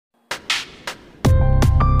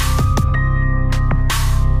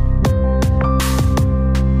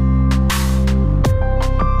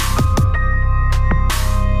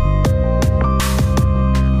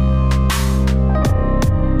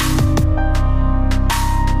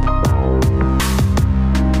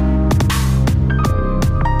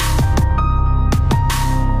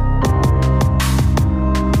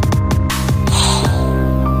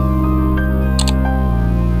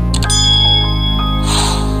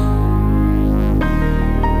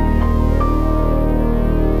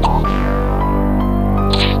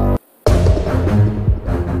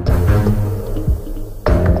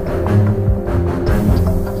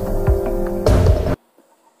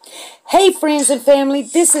friends and family,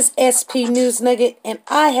 this is SP News Nugget, and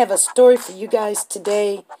I have a story for you guys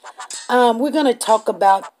today. We're going to talk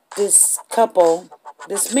about this couple,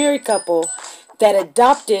 this married couple, that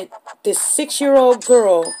adopted this 6-year-old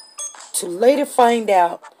girl to later find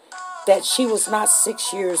out that she was not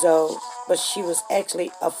 6 years old, but she was actually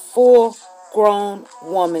a full-grown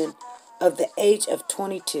woman of the age of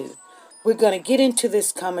 22. We're going to get into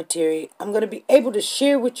this commentary. I'm going to be able to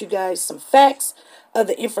share with you guys some facts of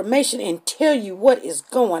the information and tell you what is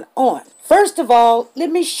going on. First of all, let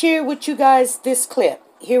me share with you guys this clip.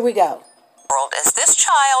 Here we go. Is this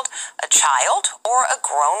child a child or a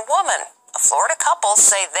grown woman? A Florida couple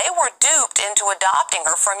say they were duped into adopting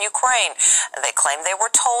her from Ukraine. They claim they were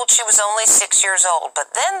told she was only 6 years old,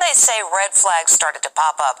 but then they say red flags started to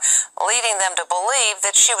pop up, leading them to believe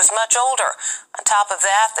that she was much older. On top of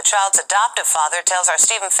that, the child's adoptive father tells our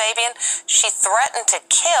Stephen Fabian she threatened to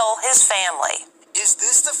kill his family. Is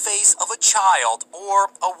this the face of a child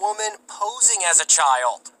or a woman posing as a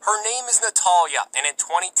child? Her name is Natalia, and in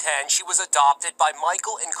 2010, she was adopted by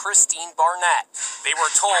Michael and Christine Barnett. They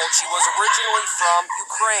were told she was originally from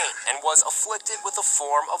Ukraine and was afflicted with a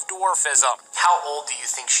form of dwarfism. How old do you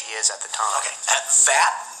think she is at the time? Okay, at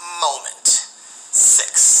that moment,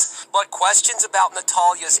 6. But questions about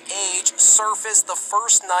Natalia's age surfaced the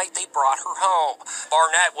first night they brought her home.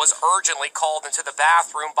 Barnett was urgently called into the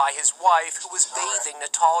bathroom by his wife, who was bathing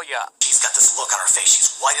Natalia. She's got this look on her face.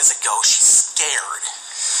 She's white as a ghost. She's scared.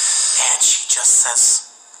 And she just says,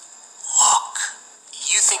 "Look."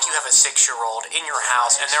 You think you have a 6-year-old in your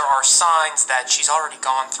house, and there are signs that she's already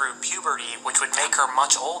gone through puberty, which would make her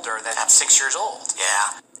much older than 6 years old.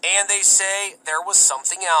 Yeah. And they say there was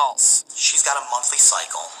something else. She's got a monthly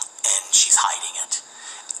cycle, and she's hiding it.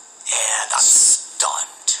 And I'm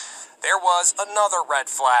stunned. There was another red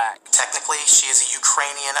flag. Technically, she is a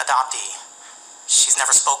Ukrainian adoptee. She's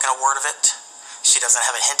never spoken a word of it. She doesn't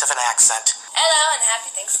have a hint of an accent. Hello and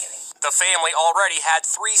happy Thanksgiving. The family already had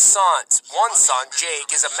 3 sons. One son, Jake,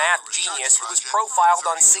 is a math genius who was profiled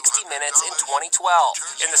on 60 Minutes in 2012.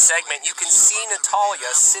 In the segment, you can see Natalia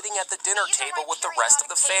sitting at the dinner table with the rest of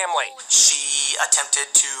the family. She attempted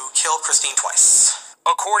to kill Christine twice.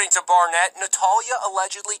 According to Barnett, Natalia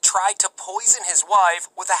allegedly tried to poison his wife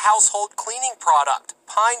with a household cleaning product,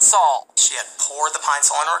 Pine Sol. She had poured the Pine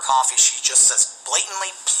Sol into her coffee. She just says blatantly,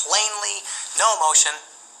 plainly, no emotion,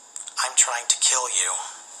 "I'm trying to kill you.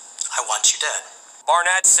 I want you dead."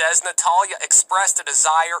 Barnett says Natalia expressed a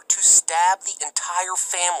desire to stab the entire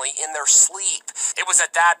family in their sleep. It was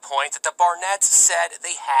at that point that the Barnetts said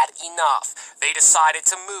they had enough. They decided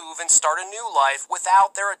to move and start a new life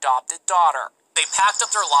without their adopted daughter. They packed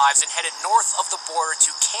up their lives and headed north of the border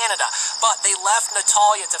to Canada, but they left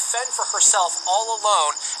Natalia to fend for herself all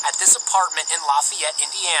alone at this apartment in Lafayette,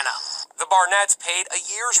 Indiana. The Barnetts paid a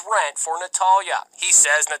year's rent for Natalia. He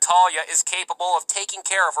says Natalia is capable of taking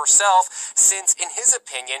care of herself since, in his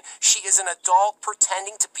opinion, she is an adult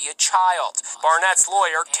pretending to be a child. Barnett's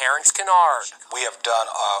lawyer, Terrence Kennard. We have done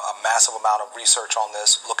a massive amount of research on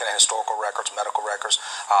this, looking at historical records, medical records,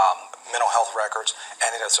 mental health records,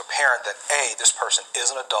 and it is apparent that A, this person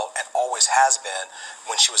is an adult and always has been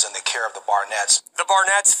when she was in the care of the Barnetts. The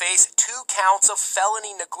Barnetts face 2 counts of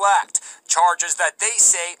felony neglect, charges that they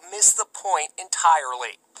say miss the point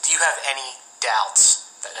entirely. Do you have any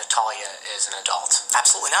doubts that Natalia is an adult?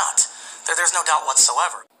 Absolutely not. There's no doubt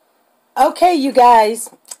whatsoever. Okay, you guys,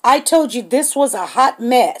 I told you this was a hot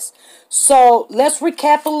mess. So let's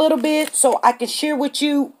recap a little bit so I can share with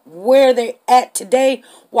you where they're at today,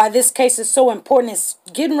 why this case is so important. It's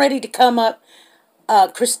getting ready to come up.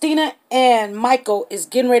 Christina and Michael is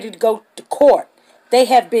getting ready to go to court. They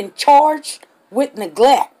have been charged with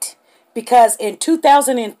neglect because in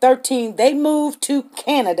 2013 they moved to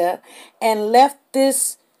Canada and left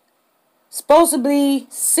this supposedly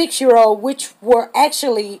 6-year-old, which were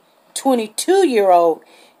actually 22-year-old,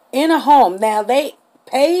 in a home. Now they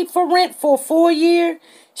paid for rent for 4 years.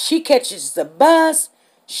 She catches the bus.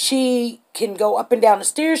 She can go up and down the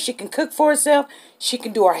stairs. She can cook for herself. She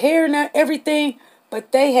can do her hair and everything.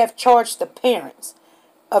 But they have charged the parents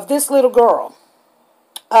of this little girl,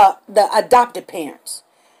 the adopted parents.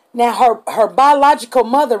 Now her biological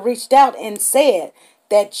mother reached out and said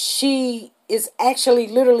that she is actually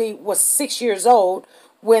literally was 6 years old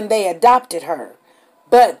when they adopted her.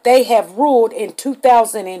 But they have ruled in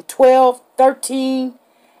 2012, 13,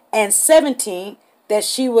 and 17 that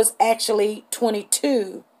she was actually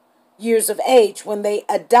 22 years of age when they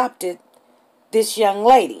adopted this young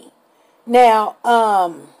lady. Now,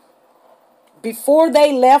 before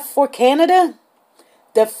they left for Canada,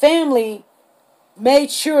 the family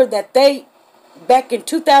made sure that they, back in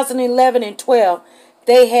 2011 and 12,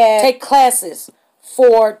 they had take classes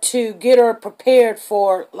to get her prepared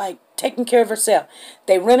for like taking care of herself.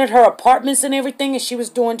 They rented her apartments and everything, and she was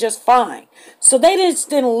doing just fine. So they just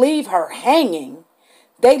didn't leave her hanging.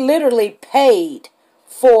 They literally paid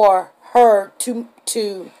for her to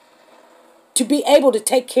be able to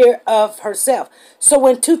take care of herself. So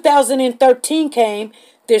when 2013 came,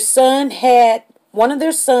 one of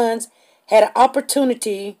their sons had an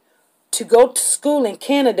opportunity to go to school in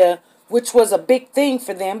Canada, which was a big thing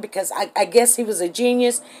for them because I guess he was a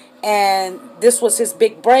genius and this was his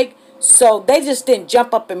big break. So they just didn't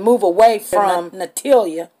jump up and move away from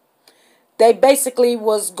Natalia. They basically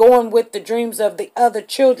was going with the dreams of the other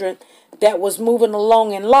children that was moving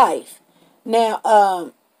along in life.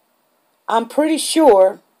 Now, I'm pretty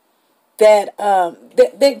sure that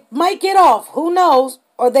they might get off. Who knows?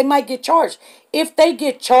 Or they might get charged. If they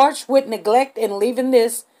get charged with neglect and leaving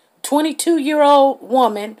this 22-year-old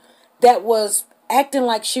woman that was acting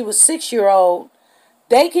like she was 6-year-old,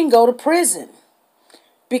 they can go to prison.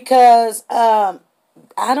 Because, I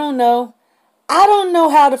don't know. I don't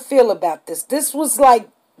know how to feel about this. This was like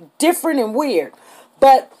different and weird.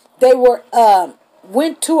 But they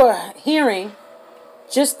went to a hearing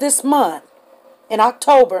just this month in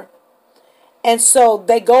October. And so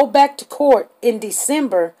they go back to court in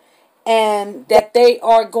December, and that they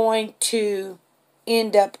are going to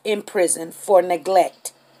end up in prison for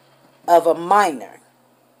neglect of a minor.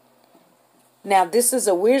 Now, this is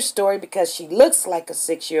a weird story because she looks like a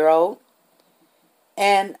 6-year-old.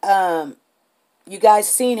 And you guys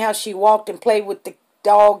seen how she walked and played with the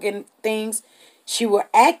dog and things. She were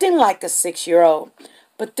acting like a 6-year-old.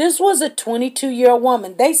 But this was a 22-year-old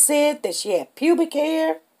woman. They said that she had pubic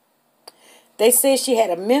hair. They said she had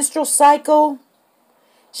a menstrual cycle.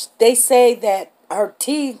 They say that her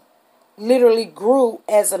teeth literally grew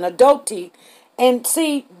as an adult teeth. And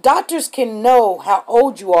see, doctors can know how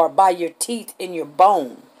old you are by your teeth and your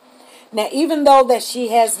bone. Now, even though that she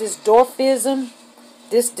has this dwarfism,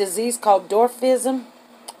 this disease called dwarfism,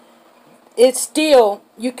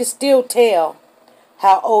 you can still tell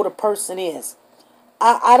how old a person is.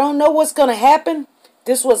 I don't know what's going to happen.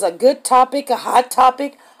 This was a good topic, a hot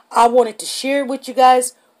topic. I wanted to share with you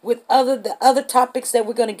guys with the other topics that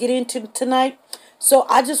we're going to get into tonight. So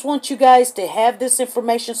I just want you guys to have this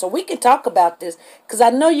information so we can talk about this. Because I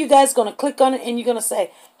know you guys are going to click on it and you're going to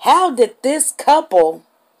say, how did this couple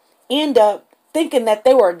end up thinking that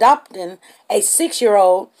they were adopting a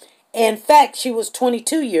 6-year-old? In fact, she was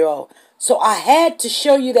 22-year-old. So I had to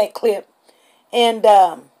show you that clip. And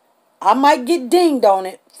I might get dinged on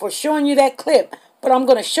it for showing you that clip. But I'm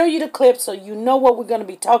going to show you the clip so you know what we're going to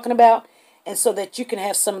be talking about. And so that you can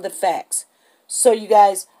have some of the facts. So you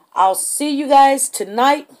guys, I'll see you guys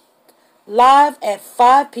tonight live at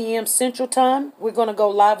 5 p.m. Central Time. We're going to go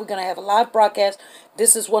live. We're going to have a live broadcast.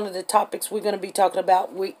 This is one of the topics we're going to be talking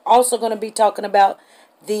about. We're also going to be talking about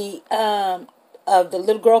the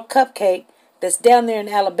little girl Cupcake that's down there in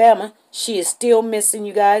Alabama. She is still missing,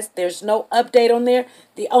 you guys. There's no update on there.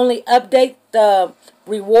 The only update, the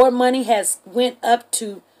reward money has went up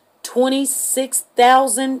to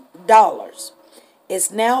 $26,000.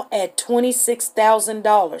 It's now at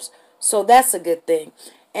 $26,000. So that's a good thing.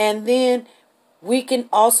 And then we can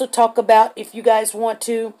also talk about, if you guys want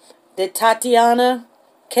to, the Tatiana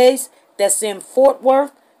case that's in Fort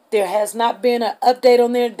Worth. There has not been an update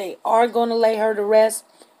on there. They are going to lay her to rest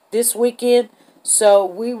this weekend. So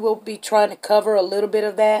we will be trying to cover a little bit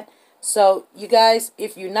of that. So you guys,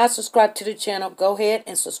 if you're not subscribed to the channel, go ahead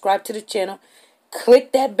and subscribe to the channel.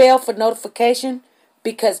 Click that bell for notification.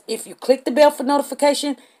 Because if you click the bell for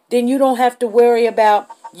notification, then you don't have to worry about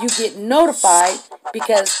you getting notified.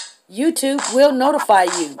 Because YouTube will notify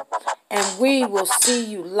you. And we will see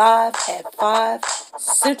you live at 5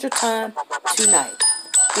 Central Time tonight.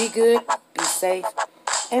 Be good, be safe,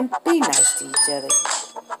 and be nice to each other.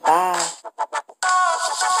 Bye.